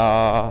daerah-daerah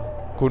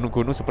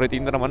gunung-gunung seperti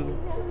ini teman,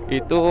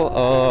 itu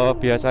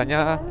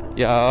biasanya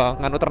ya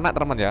nganu ternak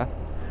teman ya,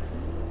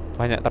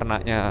 banyak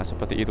ternaknya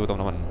seperti itu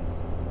teman-teman.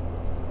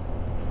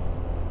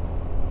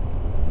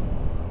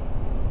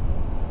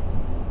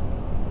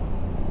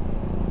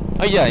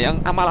 Oh iya,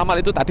 yang amal-amal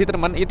itu tadi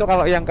teman, itu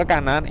kalau yang ke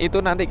kanan itu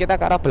nanti kita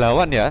ke arah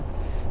Belawan ya.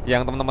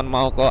 Yang teman-teman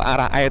mau ke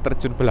arah air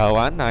terjun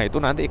Belawan, nah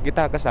itu nanti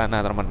kita ke sana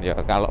teman ya.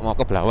 Kalau mau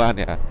ke Belawan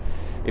ya,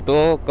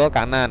 itu ke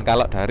kanan.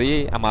 Kalau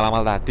dari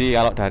amal-amal tadi,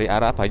 kalau dari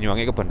arah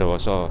Banyuwangi ke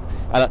Bondowoso.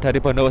 Kalau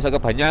dari Bondowoso ke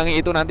Banyuwangi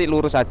itu nanti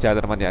lurus saja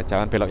teman ya,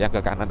 jangan belok yang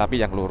ke kanan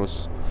tapi yang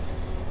lurus.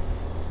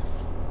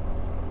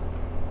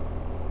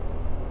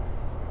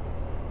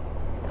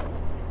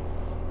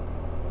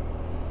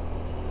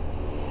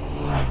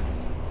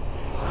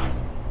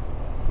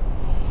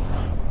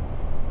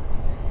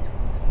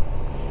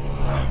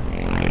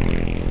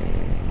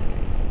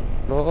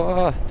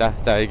 Oh,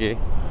 cah iki.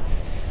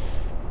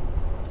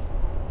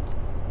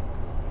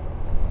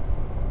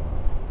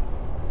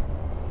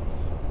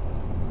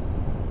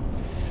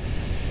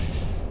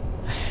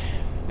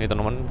 Ini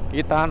teman-teman,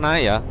 kita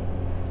naik ya.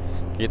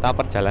 Kita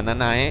perjalanan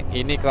naik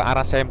ini ke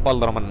arah Sempol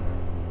teman.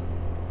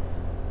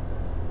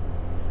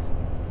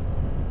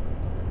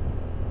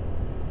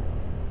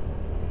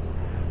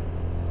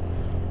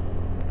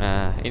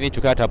 Nah, ini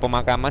juga ada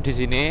pemakaman di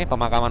sini,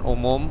 pemakaman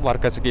umum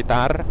warga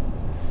sekitar.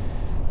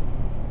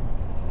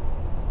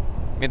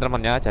 Ini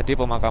teman ya, jadi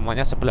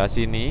pemakamannya sebelah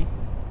sini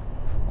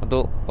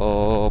untuk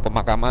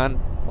pemakaman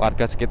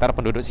warga sekitar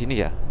penduduk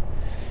sini ya.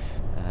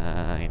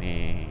 Nah,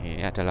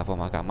 ini adalah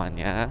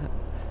pemakamannya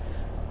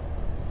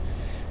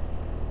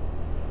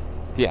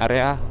di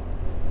area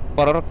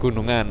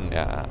pergunungan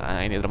ya.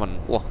 Nah, ini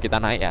teman, wah kita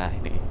naik ya,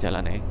 ini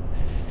jalannya.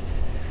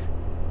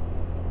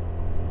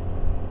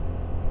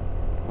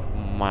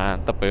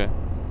 Mantep ya,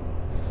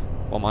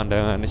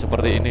 pemandangan ini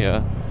seperti ini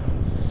ya.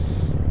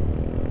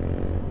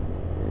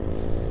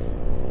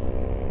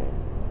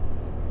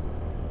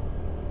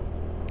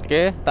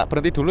 Oke, tak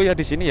berhenti dulu ya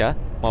di sini ya.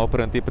 Mau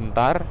berhenti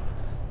bentar,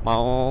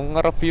 mau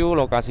nge-review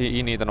lokasi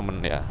ini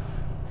teman-teman ya.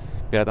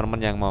 Biar teman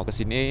yang mau ke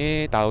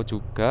sini tahu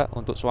juga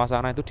untuk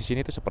suasana itu di sini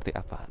itu seperti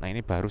apa. Nah,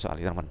 ini baru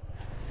soalnya teman.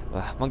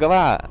 Wah, monggo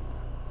Pak.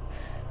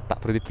 Tak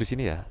berhenti dulu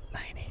sini ya.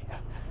 Nah, ini.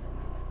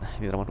 Nah,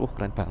 ini teman.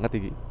 Keren banget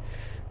ini.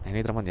 Nah, ini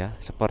teman ya,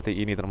 seperti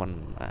ini teman.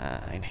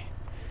 Nah, ini.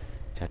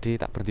 Jadi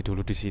tak berhenti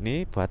dulu di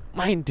sini buat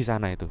main di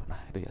sana itu.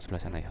 Nah, itu ya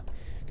sebelah sana ya.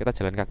 Kita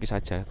jalan kaki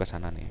saja ke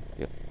sana nih.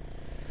 Yuk.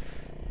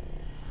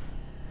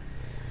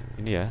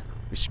 Ini ya,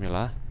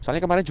 bismillah.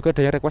 Soalnya kemarin juga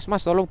ada yang request,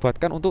 Mas tolong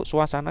buatkan untuk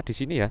suasana di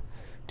sini ya,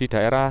 di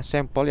daerah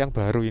Sempol yang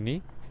baru ini.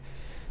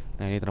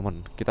 Nah ini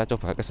teman, kita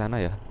coba ke sana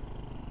ya.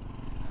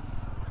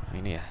 Nah,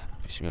 ini ya,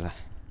 bismillah.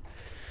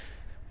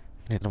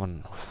 Ini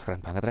teman, keren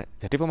banget rek.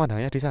 Jadi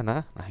pemandangannya di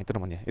sana. Nah itu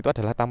temannya, itu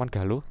adalah Taman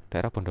Galuh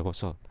daerah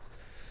Bondowoso.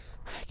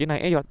 Ini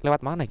naiknya lewat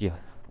mana ya?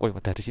 Oh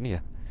dari sini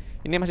ya.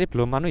 Ini masih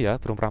belum ya,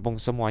 belum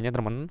rampung semuanya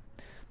teman.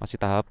 Masih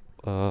tahap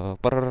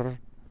per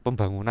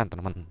pembangunan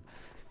teman.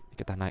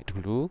 Kita naik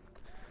dulu.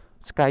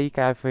 Sky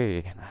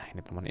Cafe. Nah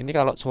ini teman, ini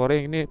kalau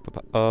sore ini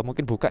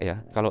mungkin buka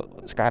ya. Kalau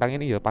sekarang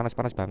ini ya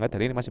panas-panas banget.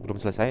 Hari ini masih belum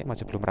selesai,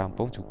 masih belum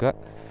rampung juga.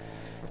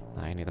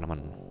 Nah ini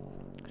teman.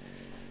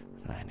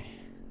 Nah ini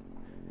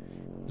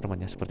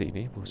temannya seperti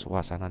ini.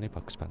 Suasananya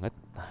bagus banget.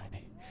 Nah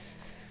ini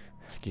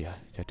ya.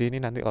 Jadi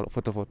ini nanti kalau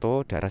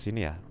foto-foto daerah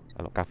sini ya.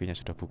 Kalau kafenya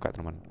sudah buka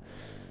teman.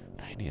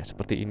 Nah ini ya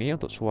seperti ini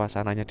untuk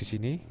suasananya di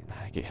sini.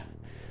 Nah ini ya.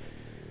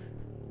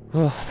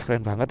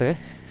 Keren banget ya.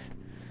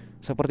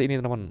 Seperti ini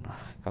teman.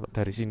 Kalau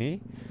dari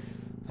sini,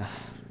 nah,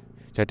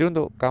 jadi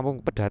untuk kampung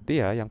pedati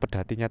ya, yang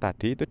pedatinya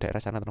tadi itu daerah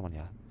sana teman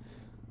ya.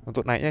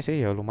 Untuk naiknya sih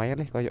ya lumayan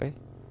nih koyok.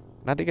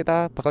 Nanti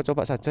kita bakal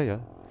coba saja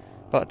ya.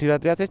 Kalau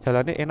dilihat-lihat sih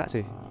jalannya enak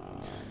sih.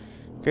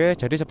 Oke,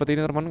 jadi seperti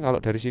ini teman.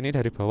 Kalau dari sini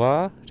dari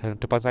bawah dan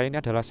depan saya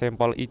ini adalah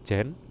Sempol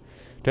Ijen,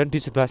 dan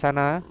di sebelah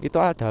sana itu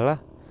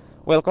adalah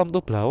Welcome to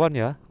Belawan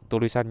ya.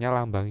 Tulisannya,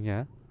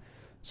 lambangnya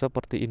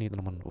seperti ini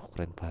teman.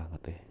 Keren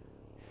banget ya.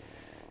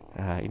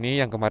 Nah ini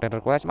yang kemarin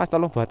request, Mas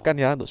tolong buatkan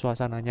ya untuk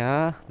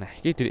suasananya. Nah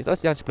ini terus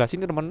yang sebelah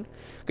sini teman,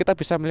 kita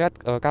bisa melihat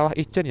kawah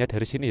ijen ya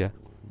dari sini ya.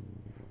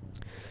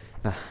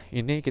 Nah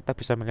ini kita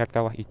bisa melihat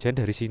kawah ijen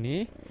dari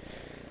sini.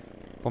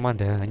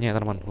 Pemandangannya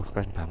teman,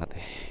 keren banget.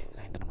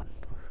 Nah ini teman.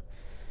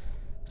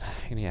 Nah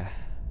ini ya.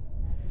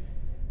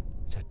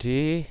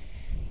 Jadi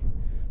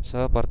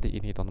seperti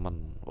ini teman-teman.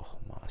 Wah,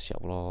 masya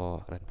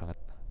Allah, keren banget.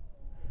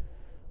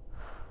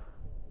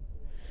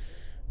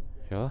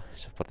 Ya,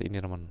 seperti ini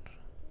teman.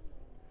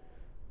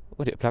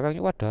 Oh, di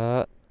belakangnya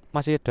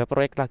masih ada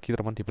proyek lagi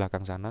teman di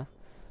belakang sana.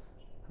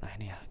 Nah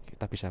ini ya,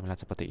 kita bisa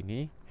melihat seperti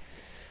ini.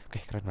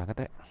 Oke, keren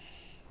banget ya.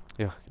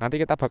 Ya, nanti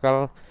kita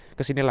bakal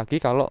kesini lagi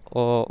kalau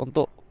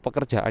untuk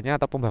pekerjaannya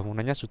atau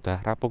pembangunannya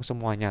sudah rampung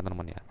semuanya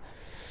teman-teman ya.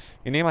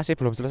 Ini masih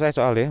belum selesai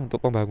soalnya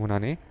untuk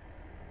pembangunan ini.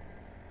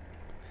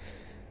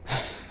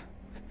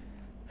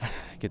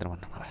 Gitu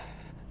teman-teman.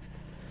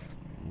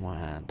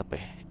 Mantep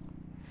ya.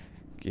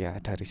 Ya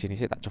dari sini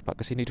sih tak coba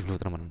kesini dulu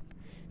teman.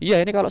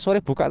 Iya ini kalau sore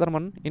buka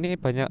teman. Ini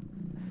banyak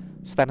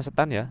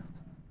stand-stand ya.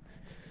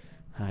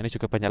 Nah ini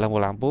juga banyak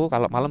lampu-lampu.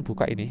 Kalau malam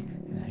buka ini.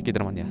 Nah, gitu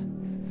teman ya.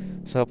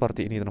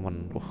 Seperti ini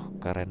teman.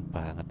 Keren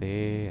banget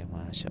deh.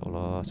 Masya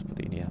Allah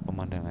seperti ini ya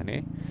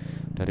pemandangannya.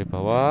 Dari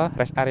bawah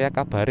rest area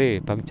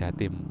Kabare Bang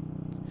Jatim.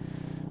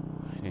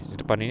 Ini di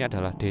depan ini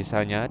adalah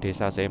desanya,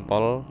 Desa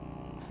Sempol,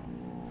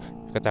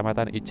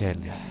 Kecamatan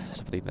Ijen ya.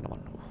 Seperti itu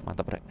teman.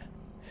 Mantap rek.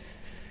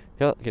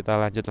 Yuk kita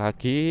lanjut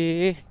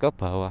lagi ke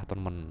bawah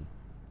teman.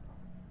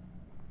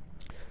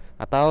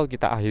 Atau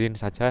kita akhirin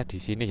saja di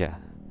sini ya.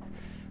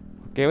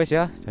 Oke wes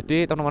ya.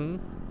 Jadi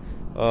teman-teman,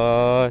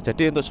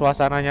 jadi untuk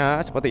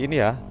suasananya seperti ini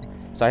ya.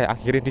 Saya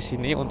akhirin di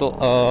sini untuk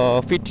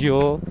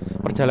video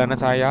perjalanan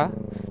saya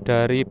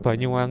dari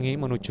Banyuwangi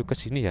menuju ke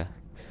sini ya.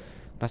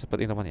 Nah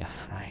seperti ini teman ya.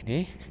 Nah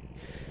ini.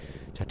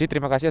 Jadi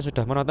terima kasih yang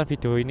sudah menonton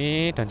video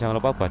ini dan jangan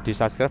lupa buat di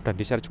subscribe dan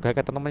di share juga ke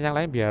teman-teman yang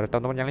lain biar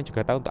teman-teman yang lain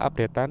juga tahu untuk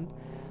updatean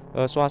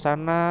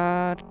suasana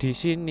di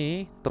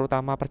sini,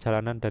 terutama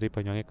perjalanan dari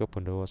Banyuwangi ke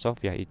Bondowoso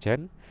via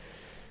Ijen.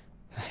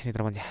 Nah, ini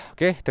teman ya.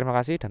 Oke, terima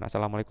kasih dan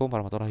assalamualaikum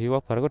warahmatullahi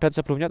wabarakatuh. Dan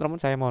sebelumnya teman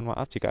saya mohon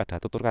maaf jika ada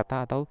tutur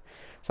kata atau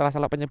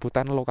salah-salah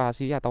penyebutan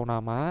lokasi atau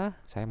nama.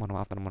 Saya mohon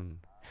maaf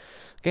teman.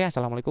 Oke,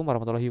 assalamualaikum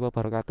warahmatullahi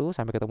wabarakatuh.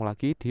 Sampai ketemu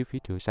lagi di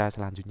video saya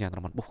selanjutnya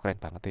teman. Keren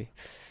banget deh.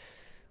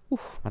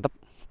 Mantap.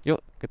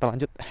 Yuk kita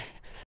lanjut.